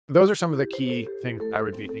those are some of the key things I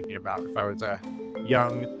would be thinking about if I was a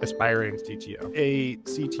young, aspiring CTO. A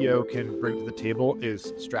CTO can bring to the table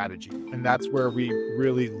is strategy. And that's where we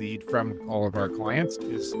really lead from all of our clients,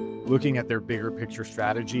 is looking at their bigger picture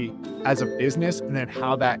strategy as a business, and then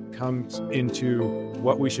how that comes into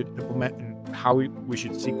what we should implement and how we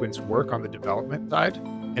should sequence work on the development side.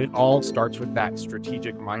 And it all starts with that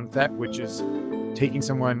strategic mindset, which is taking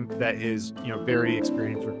someone that is, very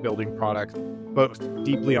experienced with building products, both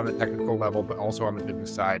deeply on the technical level, but also on the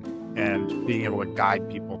business side, and being able to guide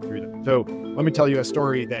people through them. So let me tell you a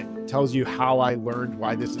story that tells you how I learned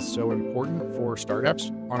why this is so important for startups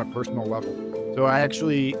on a personal level. So I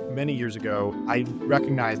actually, many years ago, I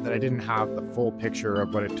recognized that I didn't have the full picture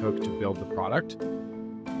of what it took to build the product.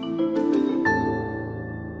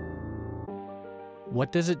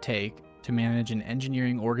 What does it take to manage an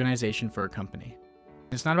engineering organization for a company?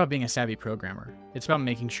 It's not about being a savvy programmer. It's about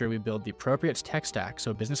making sure we build the appropriate tech stack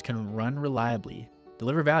so a business can run reliably,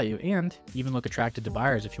 deliver value, and even look attractive to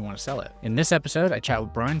buyers if you want to sell it. In this episode, I chat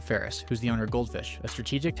with Bryan Farris, who's the owner of Goldfish, a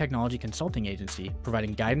strategic technology consulting agency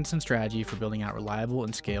providing guidance and strategy for building out reliable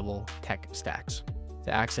and scalable tech stacks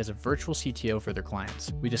that acts as a virtual CTO for their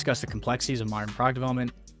clients. We discuss the complexities of modern product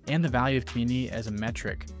development and the value of community as a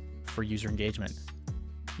metric for user engagement.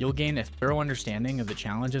 You'll gain a thorough understanding of the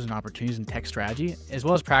challenges and opportunities in tech strategy, as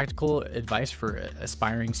well as practical advice for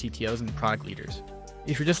aspiring CTOs and product leaders.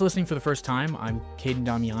 If you're just listening for the first time, I'm Caden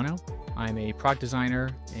Damiano. I'm a product designer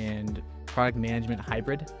and product management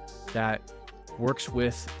hybrid that works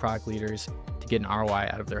with product leaders to get an ROI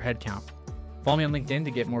out of their headcount. Follow me on LinkedIn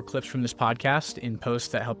to get more clips from this podcast in posts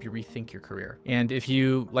that help you rethink your career. And if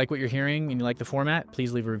you like what you're hearing and you like the format,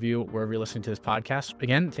 please leave a review wherever you're listening to this podcast.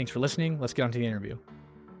 Again, thanks for listening. Let's get on to the interview.